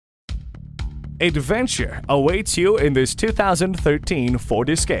Adventure awaits you in this 2013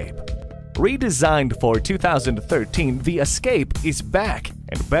 Ford Escape. Redesigned for 2013, the Escape is back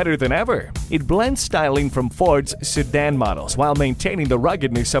and better than ever. It blends styling from Ford's sedan models while maintaining the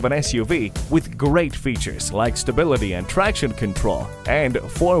ruggedness of an SUV with great features like stability and traction control and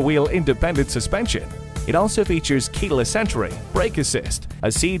four-wheel independent suspension. It also features keyless entry, brake assist,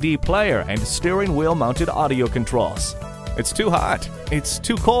 a CD player, and steering wheel mounted audio controls. It's too hot, it's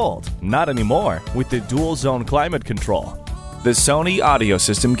too cold, not anymore with the dual-zone climate control. The Sony audio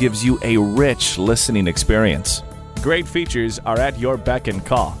system gives you a rich listening experience. Great features are at your beck and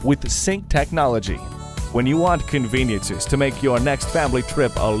call with Sync technology. When you want conveniences to make your next family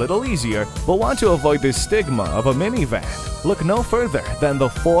trip a little easier but want to avoid the stigma of a minivan, look no further than the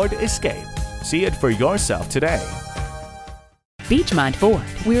Ford Escape. See it for yourself today. Beechmont Ford,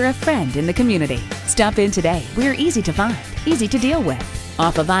 we're a friend in the community. Stop in today. We're easy to find, easy to deal with.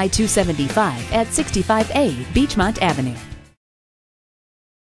 Off of I-275 at 65A Beechmont Avenue.